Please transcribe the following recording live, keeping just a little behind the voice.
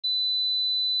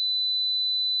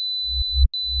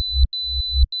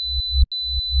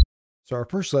So our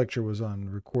first lecture was on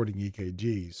recording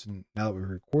EKGs, and now that we've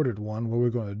recorded one, what are we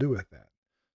going to do with that?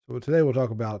 So today we'll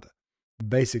talk about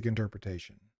basic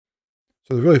interpretation.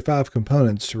 So there's really 5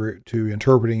 components to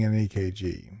interpreting an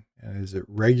EKG. And is it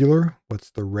regular? What's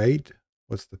the rate?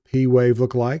 What's the P wave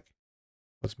look like?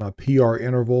 What's my PR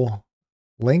interval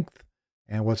length?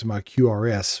 And what's my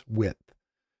QRS width?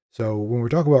 So when we're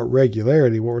talking about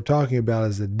regularity, what we're talking about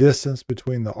is the distance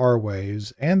between the R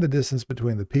waves and the distance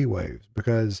between the P waves,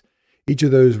 because each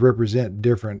of those represent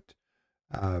different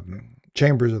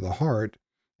chambers of the heart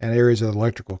and areas of the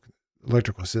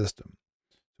electrical system.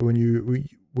 So when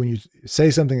you say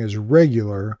something is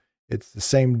regular, it's the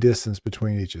same distance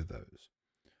between each of those.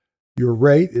 Your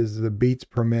rate is the beats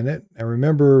per minute. And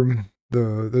remember,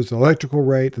 there's an electrical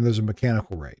rate and there's a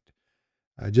mechanical rate.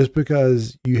 Just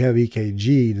because you have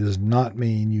EKG does not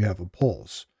mean you have a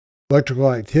pulse.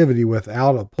 Electrical activity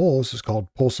without a pulse is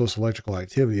called pulseless electrical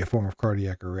activity, a form of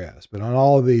cardiac arrest. But on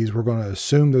all of these, we're going to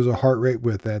assume there's a heart rate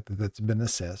with that's been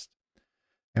assessed,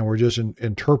 and we're just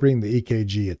interpreting the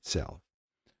EKG itself.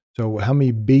 So how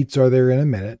many beats are there in a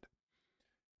minute?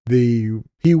 The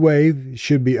P wave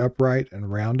should be upright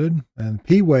and rounded, and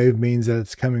P wave means that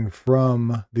it's coming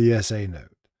from the SA node,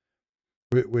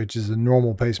 which is a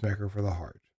normal pacemaker for the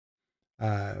heart.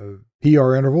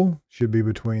 PR interval should be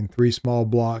between 3 small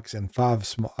blocks and 5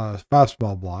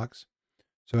 small blocks.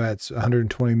 So that's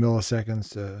 120 milliseconds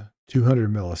to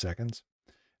 200 milliseconds.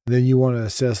 And then you want to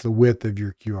assess the width of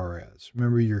your QRS.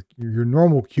 Remember, your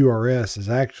normal QRS is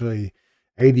actually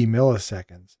 80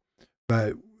 milliseconds,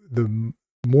 but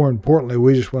more importantly,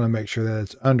 we just want to make sure that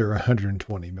it's under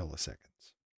 120 milliseconds.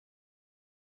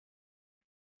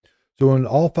 So when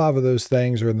all 5 of those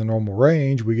things are in the normal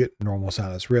range, we get normal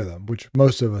sinus rhythm, which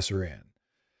most of us are in.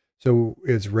 So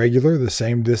it's regular, the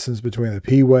same distance between the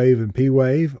P wave and P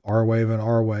wave, R wave and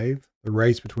R wave. The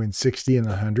rate's between 60 and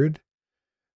 100.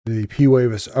 The P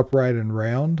wave is upright and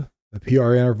round. The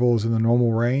PR interval is in the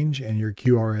normal range, and your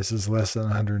QRS is less than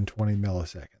 120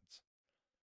 milliseconds.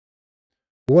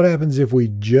 What happens if we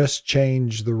just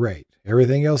change the rate?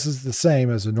 Everything else is the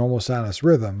same as a normal sinus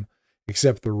rhythm,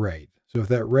 except the rate. So if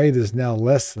that rate is now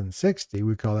less than 60,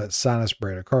 we call that sinus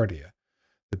bradycardia.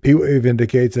 The P wave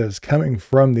indicates that it's coming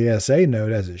from the SA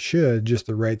node as it should, just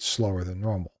the rate's slower than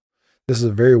normal. This is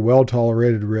a very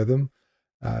well-tolerated rhythm.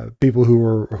 People who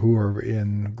are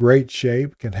in great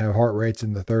shape can have heart rates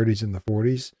in the 30s and the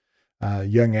 40s,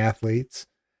 young athletes.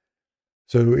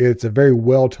 So it's a very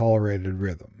well-tolerated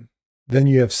rhythm. Then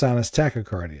you have sinus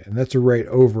tachycardia, and that's a rate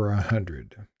over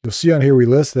 100. You'll see on here we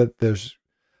list that there's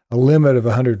a limit of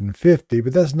 150,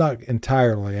 but that's not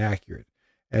entirely accurate.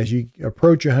 As you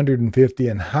approach 150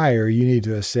 and higher, you need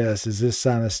to assess, is this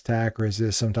sinus tach or is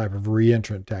this some type of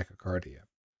reentrant tachycardia?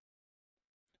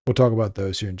 We'll talk about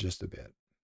those here in just a bit.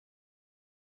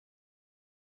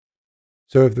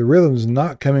 So if the rhythm's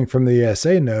not coming from the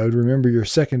SA node, remember your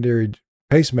secondary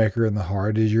pacemaker in the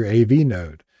heart is your AV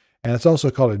node. And it's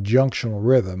also called a junctional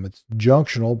rhythm. It's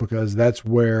junctional because that's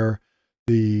where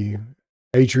the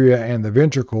atria and the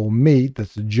ventricle meet.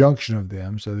 That's the junction of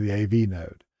them, so the AV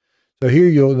node. So here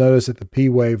you'll notice that the P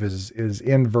wave is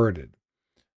inverted.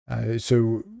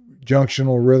 So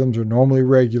junctional rhythms are normally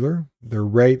regular. Their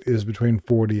rate is between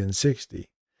 40 and 60.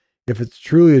 If it's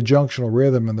truly a junctional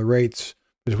rhythm and the rate's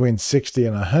between 60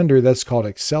 and 100, that's called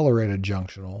accelerated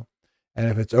junctional. And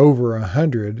if it's over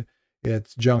 100,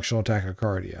 it's junctional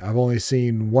tachycardia. I've only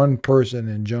seen one person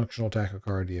in junctional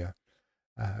tachycardia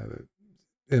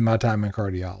in my time in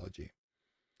cardiology.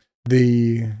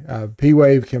 The P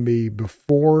wave can be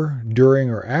before, during,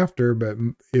 or after, but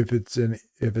if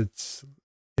it's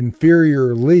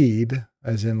inferior lead,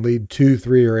 as in lead 2,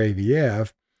 3, or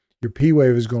AVF, your P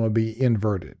wave is going to be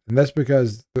inverted. And that's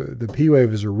because the P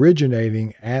wave is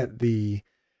originating at the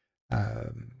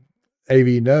AV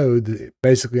node,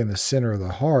 basically in the center of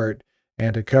the heart,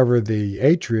 and to cover the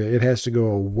atria, it has to go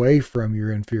away from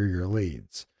your inferior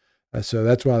leads. So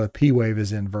that's why the P wave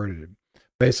is inverted.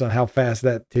 Based on how fast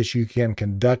that tissue can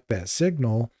conduct that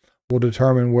signal will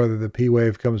determine whether the P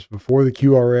wave comes before the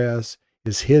QRS,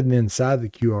 is hidden inside the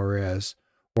QRS,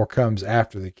 or comes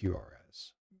after the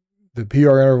QRS. The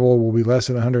PR interval will be less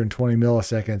than 120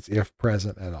 milliseconds if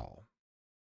present at all.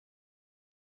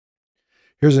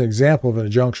 Here's an example of a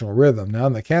junctional rhythm. Now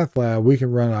in the cath lab, we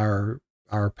can run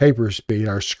our paper speed,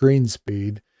 our screen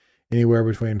speed, anywhere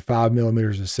between 5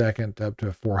 millimeters a second up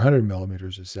to 400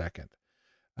 millimeters a second.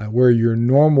 Where your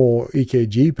normal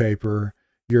EKG paper,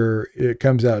 it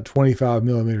comes out at 25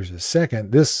 millimeters a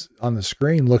second. This on the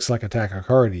screen looks like a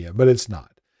tachycardia, but it's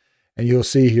not. And you'll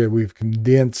see here we've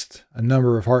condensed a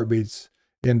number of heartbeats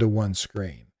into one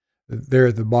screen. There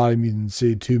at the bottom, you can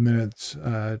see 2 minutes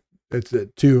it's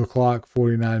at 2 o'clock,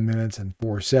 49 minutes and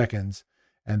 4 seconds.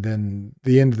 And then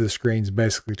the end of the screen is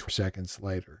basically 2 seconds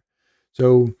later.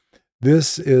 So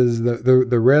this is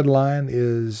the red line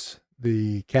is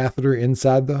the catheter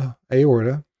inside the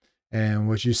aorta. And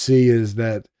what you see is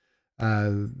that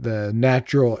the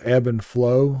natural ebb and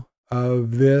flow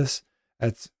of this,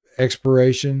 that's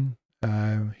expiration.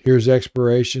 Here's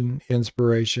expiration,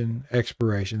 inspiration,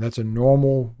 expiration. That's a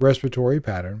normal respiratory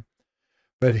pattern.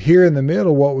 But here in the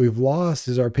middle, what we've lost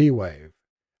is our P wave.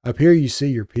 Up here, you see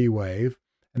your P wave,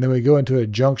 and then we go into a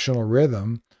junctional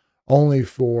rhythm only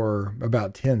for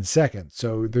about 10 seconds.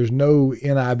 So there's no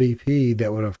NIBP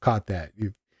that would have caught that.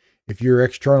 If your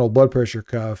external blood pressure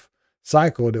cuff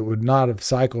cycled, it would not have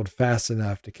cycled fast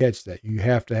enough to catch that. You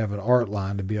have to have an art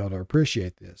line to be able to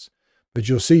appreciate this. But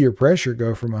you'll see your pressure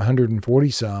go from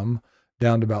 140 some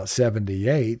down to about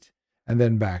 78 and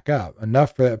then back up.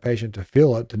 Enough for that patient to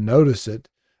feel it, to notice it,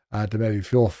 to maybe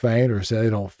feel faint or say they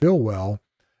don't feel well.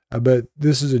 But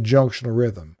this is a junctional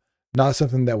rhythm, not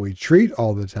something that we treat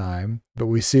all the time, but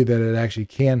we see that it actually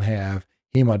can have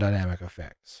hemodynamic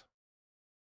effects.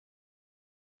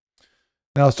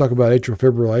 Now let's talk about atrial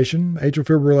fibrillation. Atrial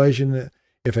fibrillation,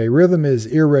 if a rhythm is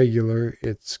irregular,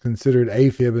 it's considered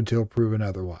AFib until proven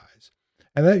otherwise.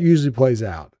 And that usually plays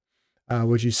out.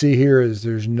 What you see here is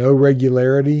there's no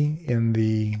regularity in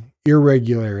the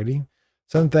irregularity.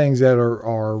 Some things that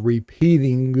are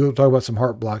repeating, we'll talk about some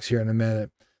heart blocks here in a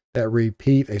minute, that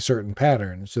repeat a certain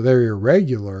pattern. So they're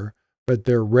irregular, but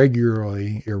they're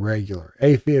regularly irregular.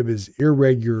 AFib is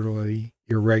irregularly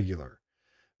irregular,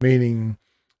 meaning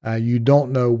you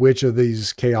don't know which of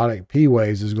these chaotic P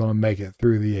waves is going to make it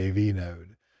through the AV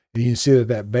node. And you can see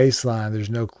that baseline, there's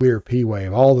no clear P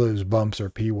wave. All those bumps are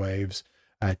P waves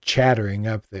chattering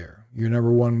up there. Your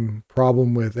number one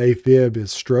problem with AFib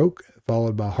is stroke,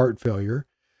 followed by heart failure.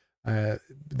 The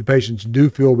patients do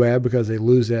feel bad because they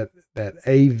lose that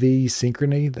AV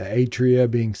synchrony, the atria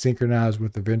being synchronized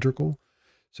with the ventricle.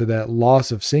 So that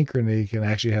loss of synchrony can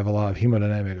actually have a lot of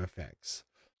hemodynamic effects.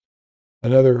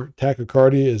 Another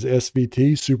tachycardia is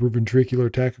SVT,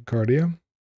 supraventricular tachycardia.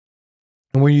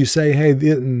 And when you say, hey,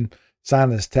 didn't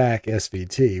sinus tach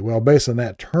SVT? Well, based on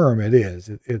that term, it is.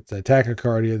 It's a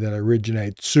tachycardia that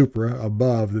originates supra,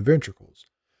 above the ventricles.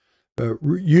 But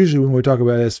usually when we talk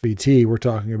about SVT, we're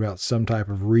talking about some type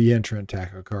of reentrant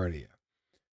tachycardia.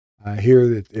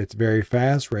 Here, it's very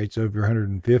fast, rates over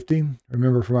 150.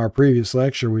 Remember from our previous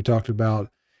lecture, we talked about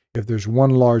if there's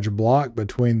one large block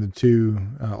between the two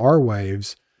R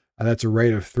waves, that's a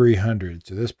rate of 300.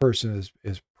 So this person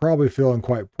is probably feeling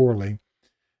quite poorly,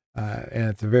 and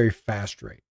it's a very fast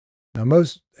rate. Now,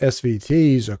 most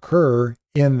SVTs occur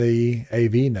in the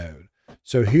AV node.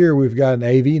 So here we've got an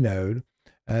AV node.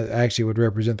 Actually would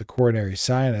represent the coronary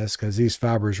sinus because these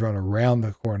fibers run around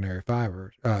the coronary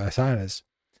sinus.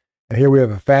 And here we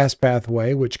have a fast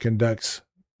pathway which conducts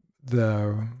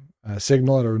the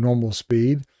signal at a normal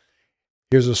speed.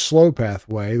 Here's a slow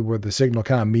pathway where the signal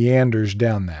kind of meanders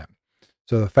down that.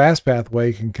 So the fast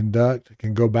pathway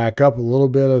can go back up a little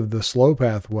bit of the slow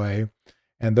pathway,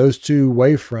 and those two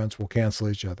wavefronts will cancel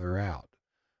each other out.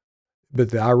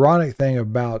 But the ironic thing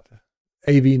about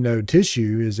AV node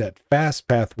tissue is that fast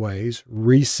pathways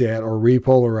reset or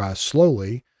repolarize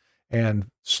slowly, and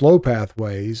slow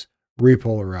pathways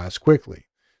repolarize quickly.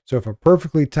 So if a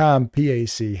perfectly timed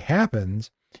PAC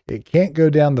happens, it can't go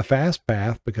down the fast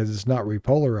path because it's not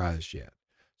repolarized yet.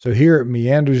 So here it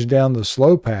meanders down the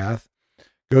slow path,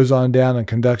 goes on down and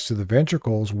conducts to the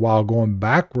ventricles while going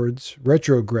backwards,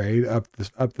 retrograde up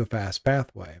the fast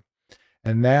pathway.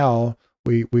 And now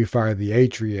we fire the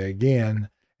atria again,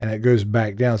 and it goes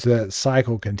back down. So that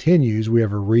cycle continues. We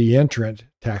have a reentrant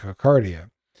tachycardia.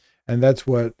 And that's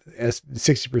what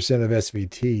 60% of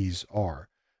SVTs are.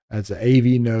 That's an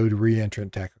AV node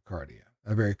reentrant tachycardia,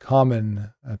 a very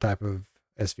common type of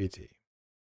SVT.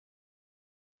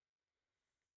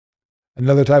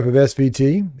 Another type of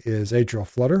SVT is atrial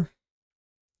flutter.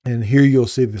 And here you'll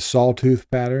see the sawtooth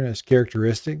pattern as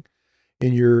characteristic.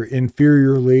 In your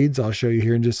inferior leads, I'll show you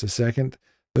here in just a second,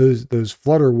 those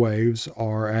flutter waves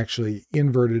are actually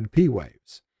inverted P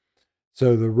waves.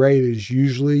 So the rate is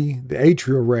usually, the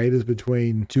atrial rate is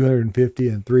between 250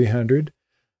 and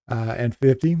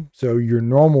 350. So your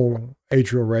normal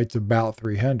atrial rate's about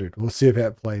 300. We'll see if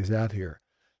that plays out here.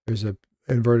 There's an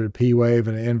inverted P wave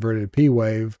and an inverted P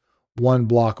wave, one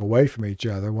block away from each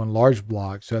other, one large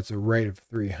block. So that's a rate of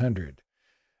 300.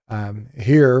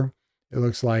 Here, it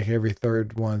looks like every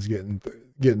third one's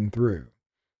getting through.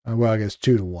 Well, I guess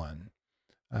 2 to 1.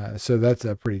 So that's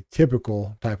a pretty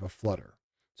typical type of flutter.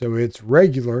 So it's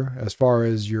regular as far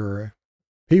as your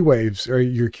P waves or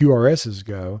your QRSs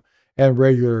go, and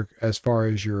regular as far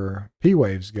as your P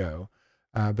waves go,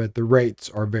 but the rates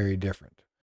are very different.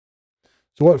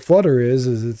 So what flutter is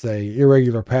it's a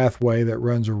irregular pathway that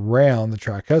runs around the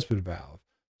tricuspid valve.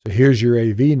 So here's your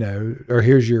AV node, or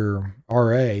here's your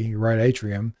RA, your right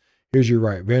atrium. Here's your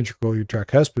right ventricle, your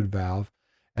tricuspid valve,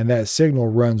 and that signal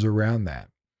runs around that.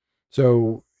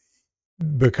 So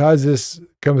because this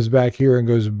comes back here and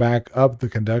goes back up the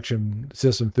conduction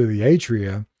system through the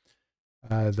atria,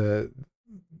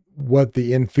 what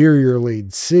the inferior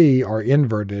leads see are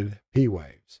inverted P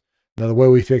waves. Now, the way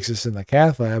we fix this in the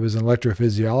cath lab is an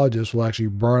electrophysiologist will actually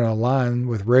burn a line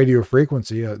with radio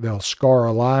frequency. They'll scar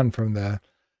a line from the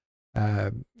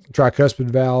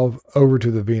tricuspid valve over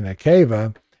to the vena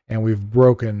cava, and we've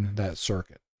broken that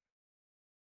circuit.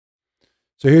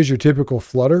 So here's your typical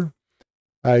flutter.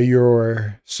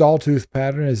 Your sawtooth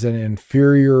pattern is an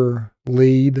inferior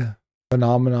lead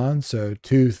phenomenon. So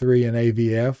 2, 3, and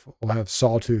AVF will have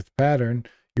sawtooth pattern.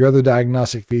 Your other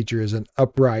diagnostic feature is an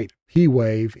upright P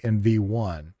wave in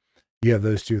V1. You have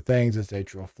those two things, it's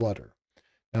atrial flutter.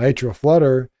 Now, atrial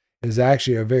flutter is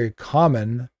actually a very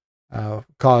common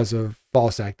cause of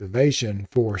false activation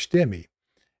for STEMI.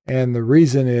 And the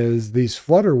reason is these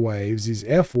flutter waves, these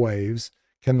F waves,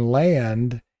 can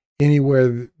land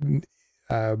anywhere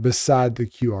beside the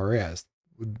QRS.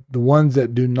 The ones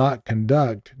that do not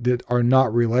conduct are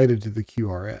not related to the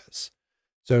QRS.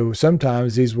 So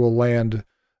sometimes these will land,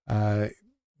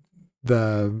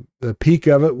 the peak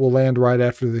of it will land right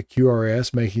after the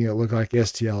QRS, making it look like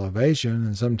ST elevation,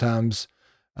 and sometimes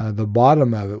the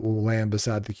bottom of it will land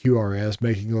beside the QRS,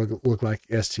 making it look like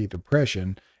ST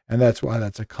depression, and that's why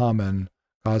that's a common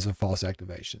cause of false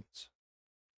activations.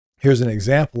 Here's an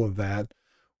example of that,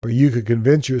 where you could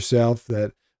convince yourself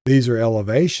that these are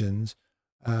elevations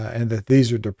and that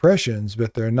these are depressions,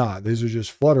 but they're not. These are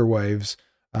just flutter waves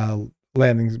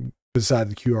landing beside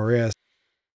the QRS.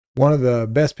 One of the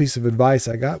best pieces of advice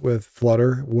I got with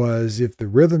flutter was if the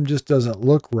rhythm just doesn't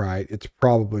look right, it's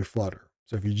probably flutter.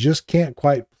 So if you just can't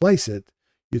quite place it,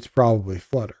 it's probably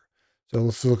flutter. So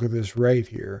let's look at this rate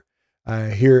here.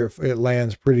 Here it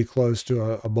lands pretty close to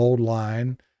a bold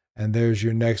line, and there's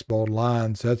your next bold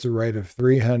line. So that's a rate of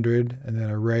 300 and then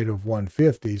a rate of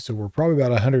 150. So we're probably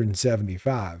about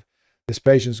 175. This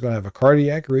patient's going to have a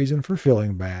cardiac reason for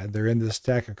feeling bad. They're in this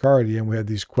tachycardia, and we have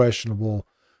these questionable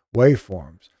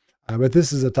waveforms. But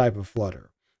this is a type of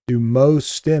flutter. Do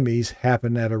most STEMIs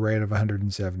happen at a rate of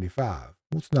 175?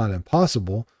 Well, it's not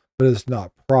impossible, but it's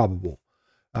not probable.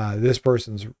 This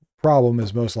person's problem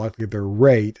is most likely their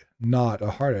rate, not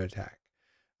a heart attack.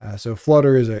 So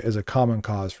flutter is a common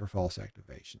cause for false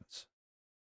activations.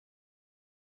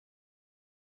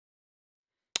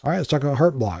 All right, let's talk about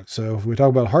heart blocks. So if we talk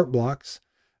about heart blocks,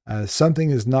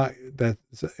 something is not that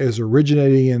is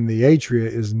originating in the atria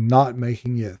is not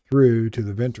making it through to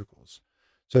the ventricles.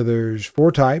 So there's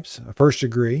 4 types. A first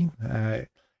degree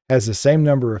has the same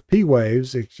number of P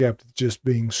waves, except it's just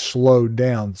being slowed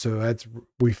down. So that's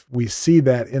we see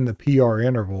that in the PR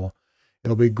interval,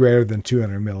 it'll be greater than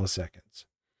 200 milliseconds.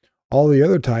 All the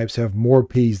other types have more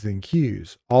P's than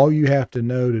Q's. All you have to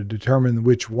know to determine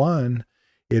which one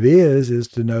it is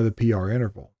to know the PR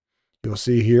interval. You'll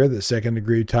see here that second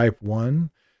degree type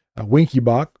 1, Winky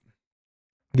Bach,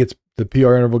 the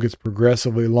PR interval gets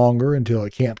progressively longer until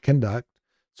it can't conduct,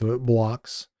 so it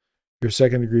blocks. Your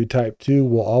second degree type 2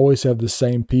 will always have the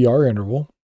same PR interval,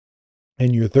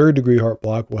 and your third degree heart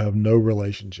block will have no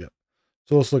relationship.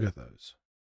 So let's look at those.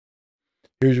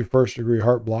 Here's your first degree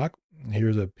heart block.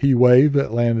 Here's a P wave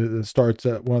that starts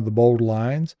at one of the bold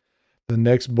lines. The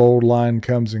next bold line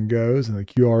comes and goes, and the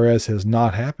QRS has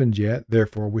not happened yet.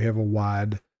 Therefore, we have a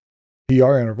wide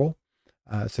PR interval.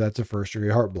 So that's a first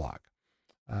degree heart block.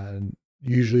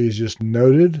 Usually is just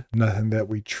noted, nothing that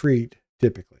we treat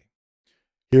typically.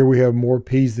 Here we have more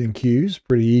P's than Q's.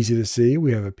 Pretty easy to see.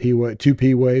 We have a 2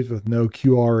 P waves with no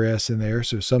QRS in there.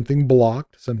 So something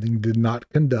blocked, something did not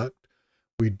conduct.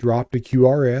 We dropped a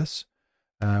QRS.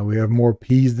 We have more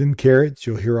P's than carrots.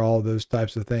 You'll hear all those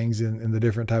types of things in the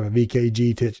different type of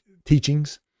EKG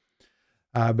teachings.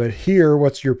 But here,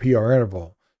 what's your PR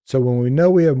interval? So when we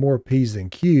know we have more P's than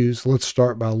Q's, let's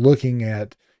start by looking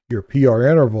at your PR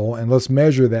interval, and let's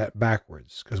measure that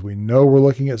backwards, because we know we're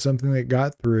looking at something that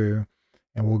got through,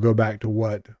 and we'll go back to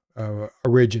what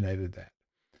originated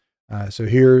that. So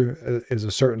here is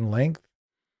a certain length.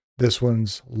 This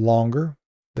one's longer.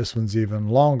 This one's even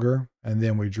longer, and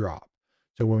then we drop.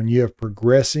 So when you have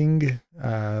progressively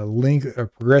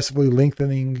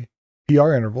lengthening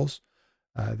PR intervals,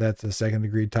 that's a second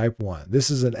degree type 1. This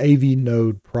is an AV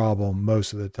node problem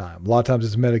most of the time. A lot of times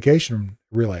it's medication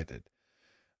related.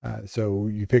 So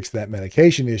you fix that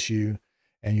medication issue,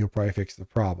 and you'll probably fix the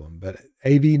problem. But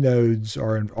AV nodes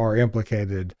are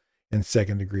implicated in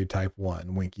second degree type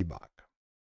 1, Winky Bach.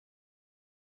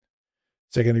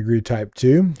 Second degree type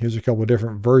 2, here's a couple of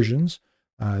different versions.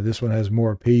 This one has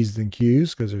more P's than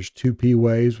Q's because there's 2 P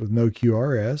waves with no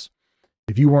QRS.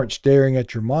 If you weren't staring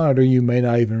at your monitor, you may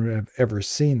not even have ever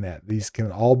seen that. These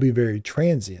can all be very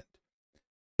transient.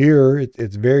 Here,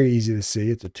 it's very easy to see.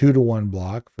 It's a 2-to-1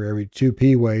 block. For every 2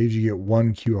 P waves, you get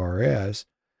 1 QRS.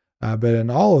 But in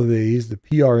all of these, the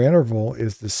PR interval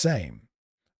is the same.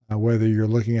 Whether you're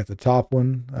looking at the top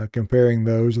one, comparing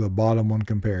those, or the bottom one,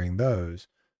 comparing those.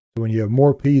 So when you have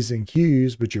more P's than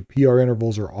Q's, but your PR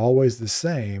intervals are always the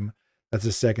same, that's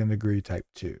a second degree type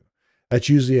 2. That's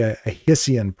usually a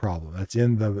Hissian problem. That's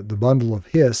in the bundle of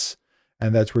Hiss,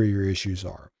 and that's where your issues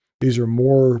are. These are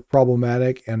more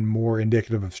problematic and more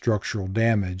indicative of structural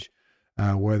damage,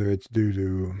 whether it's due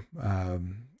to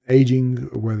aging,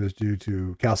 whether it's due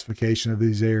to calcification of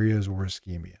these areas, or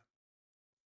ischemia.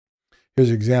 Here's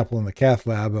an example in the cath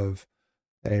lab of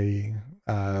a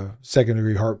second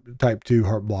degree type 2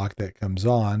 heart block that comes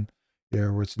on,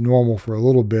 where it's normal for a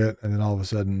little bit, and then all of a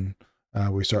sudden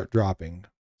we start dropping.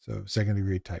 So second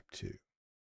degree type 2.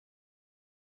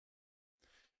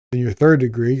 Then your third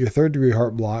degree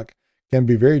heart block can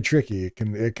be very tricky. It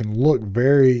can look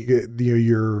very,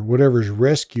 your whatever's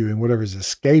rescuing, whatever's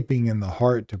escaping in the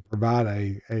heart to provide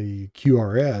a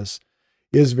QRS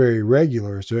is very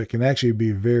regular. So it can actually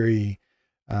be very,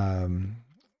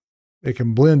 it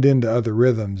can blend into other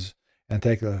rhythms and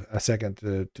take a second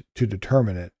to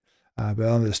determine it. But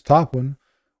on this top one,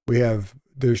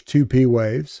 there's 2 P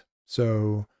waves.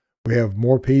 So we have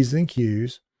more P's than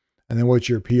Q's. And then what's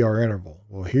your PR interval?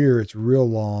 Well, here it's real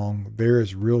long. There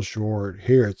it's real short.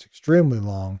 Here it's extremely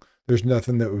long. There's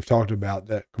nothing that we've talked about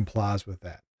that complies with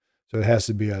that. So it has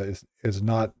to be it's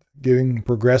not getting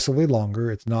progressively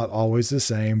longer. It's not always the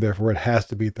same. Therefore, it has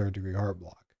to be third degree heart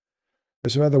block.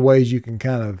 There's some other ways you can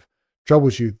kind of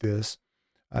troubleshoot this.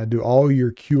 Do all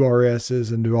your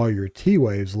QRSs and do all your T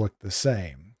waves look the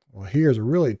same? Well, here's a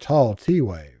really tall T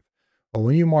wave. Well,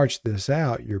 when you march this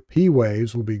out, your P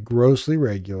waves will be grossly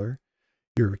regular.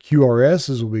 Your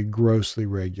QRSs will be grossly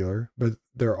regular, but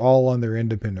they're all on their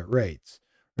independent rates.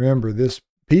 Remember, this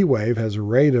P wave has a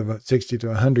rate of 60 to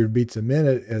 100 beats a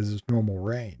minute as its normal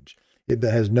range. It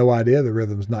has no idea the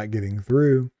rhythm's not getting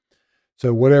through.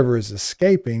 So whatever is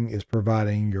escaping is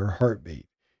providing your heartbeat.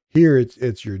 Here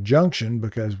it's your junction,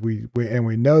 because we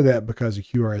know that because the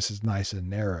QRS is nice and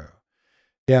narrow.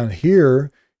 Down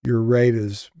here, your rate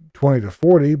is 20 to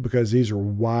 40 because these are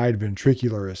wide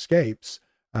ventricular escapes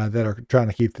that are trying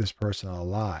to keep this person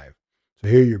alive. So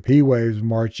here your P waves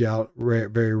march out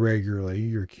very regularly.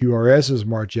 Your QRSs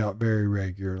march out very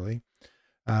regularly,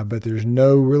 but there's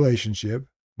no relationship.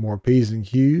 More P's than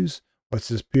Q's. What's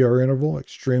this PR interval?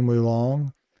 Extremely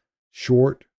long,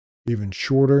 short, even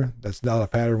shorter. That's not a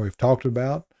pattern we've talked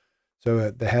about.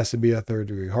 So there has to be a third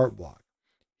degree heart block.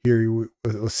 Here,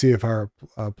 let's see if our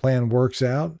plan works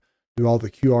out. Do all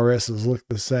the QRSs look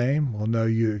the same? Well, no.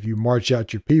 If you march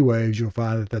out your P waves, you'll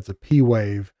find that that's a P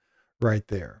wave right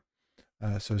there.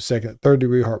 So third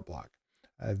degree heart block.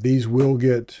 These will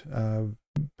get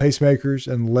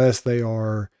pacemakers unless they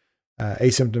are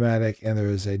asymptomatic and there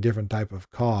is a different type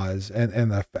of cause and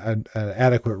an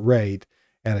adequate rate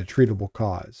and a treatable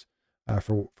cause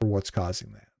for what's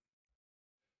causing that.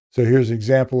 So here's an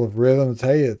example of rhythms.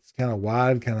 Hey, it's kind of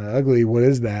wide, kind of ugly. What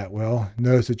is that? Well,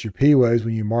 notice that your P waves,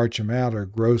 when you march them out, are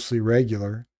grossly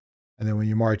regular. And then when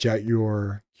you march out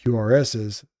your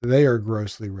QRSs, they are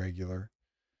grossly regular.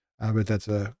 But that's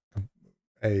a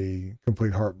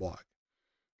complete heart block.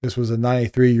 This was a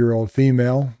 93-year-old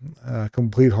female,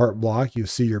 complete heart block. You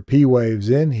see your P waves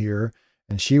in here,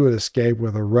 and she would escape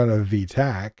with a run of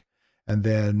V-tach and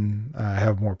then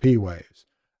have more P waves.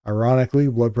 Ironically,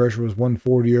 blood pressure was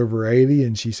 140 over 80,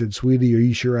 and she said, "Sweetie, are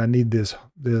you sure I need this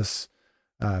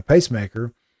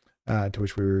pacemaker?" To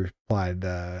which we replied,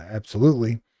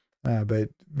 "Absolutely," but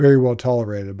very well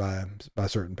tolerated by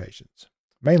certain patients,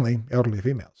 mainly elderly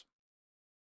females.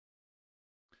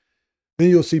 Then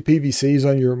you'll see PVCs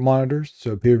on your monitors.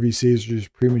 So PVCs are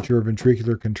just premature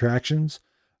ventricular contractions.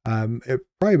 It's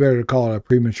probably better to call it a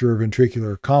premature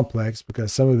ventricular complex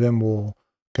because some of them will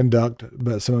conduct,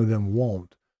 but some of them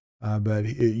won't. But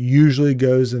it usually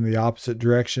goes in the opposite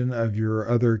direction of your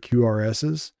other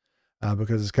QRSs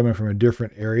because it's coming from a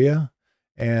different area.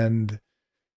 And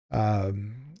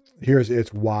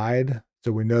it's wide,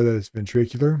 so we know that it's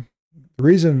ventricular. The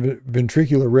reason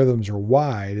ventricular rhythms are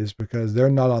wide is because they're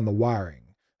not on the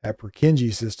wiring. That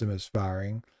Purkinje system is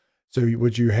firing. So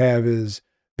what you have is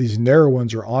these narrow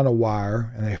ones are on a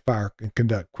wire and they fire and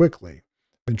conduct quickly.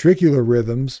 Ventricular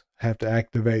rhythms have to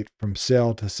activate from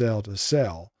cell to cell to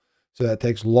cell. So that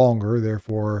takes longer.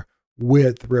 Therefore,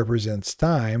 width represents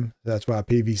time. That's why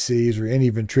PVCs or any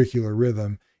ventricular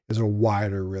rhythm is a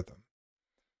wider rhythm.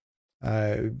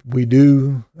 We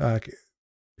do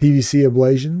PVC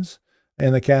ablations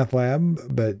in the cath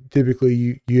lab, but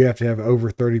typically you have to have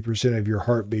over 30% of your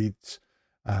heartbeats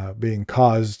being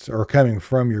caused or coming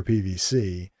from your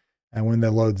PVC. And when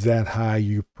the load's that high,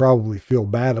 you probably feel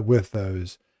bad with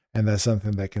those, and that's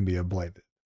something that can be ablated.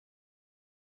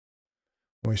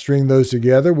 When we string those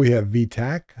together, we have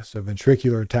VTach, so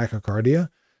ventricular tachycardia.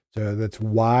 So that's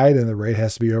wide, and the rate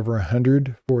has to be over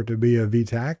 100 for it to be a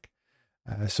VTach.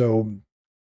 So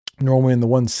normally in the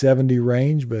 170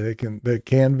 range, but it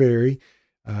can vary.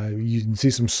 You can see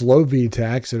some slow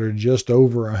VTachs that are just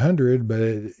over 100, but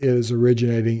it is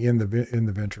originating in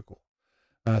the ventricle.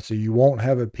 So you won't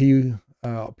have a P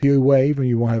wave, and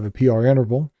you won't have a PR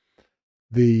interval.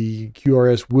 The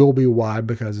QRS will be wide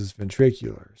because it's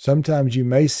ventricular. Sometimes you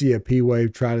may see a P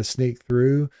wave try to sneak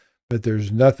through, but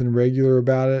there's nothing regular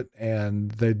about it,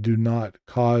 and they do not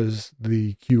cause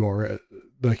the QRS.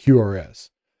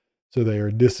 So they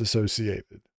are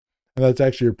disassociated. And that's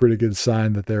actually a pretty good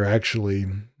sign that they're actually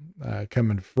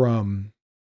coming from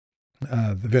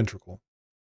the ventricle.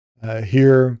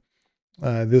 Here,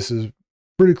 this is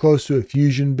pretty close to a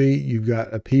fusion beat. You've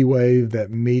got a P wave that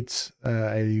meets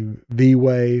a V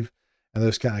wave, and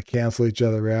those kind of cancel each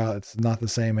other out. It's not the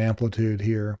same amplitude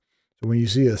here. So when you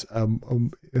see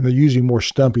and they're usually more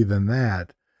stumpy than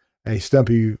that, a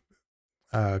stumpy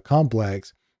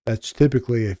complex, that's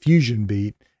typically a fusion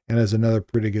beat, and is another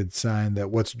pretty good sign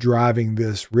that what's driving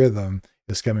this rhythm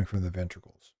is coming from the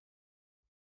ventricles.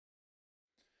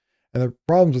 And the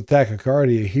problems with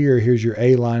tachycardia here's your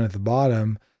A line at the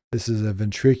bottom. This is a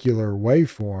ventricular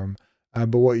waveform,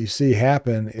 but what you see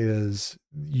happen is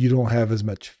you don't have as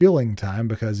much filling time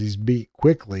because these beat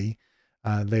quickly.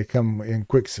 They come in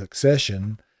quick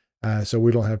succession, so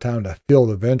we don't have time to fill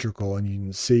the ventricle, and you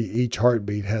can see each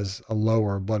heartbeat has a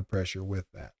lower blood pressure with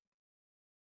that.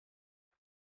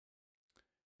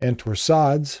 And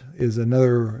torsades is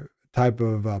another type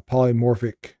of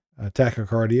polymorphic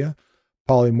tachycardia.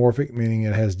 Polymorphic meaning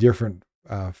it has different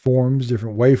forms,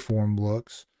 different waveform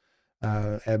looks.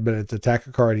 But it's a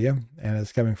tachycardia, and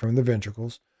it's coming from the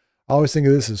ventricles. I always think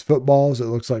of this as footballs. It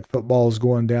looks like footballs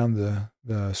going down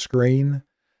the screen,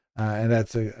 and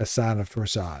that's a sign of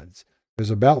torsades. There's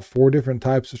about 4 different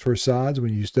types of torsades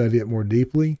when you study it more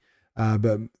deeply,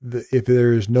 but if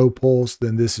there is no pulse,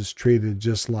 then this is treated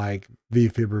just like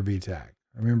VFib or VTach.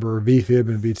 Remember, VFib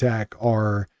and VTach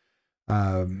are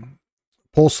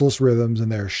pulseless rhythms,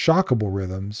 and they're shockable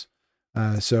rhythms.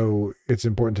 So it's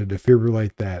important to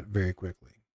defibrillate that very quickly.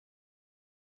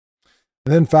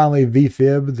 And then finally,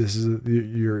 VFib. This is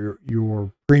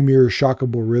your premier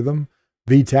shockable rhythm.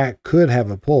 VTach could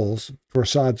have a pulse.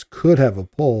 Torsades could have a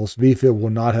pulse. VFib will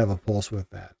not have a pulse with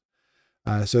that.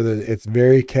 So that it's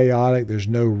very chaotic. There's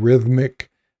no rhythmic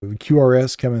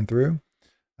QRS coming through.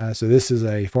 So this is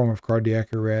a form of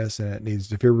cardiac arrest, and it needs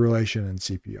defibrillation and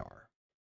CPR.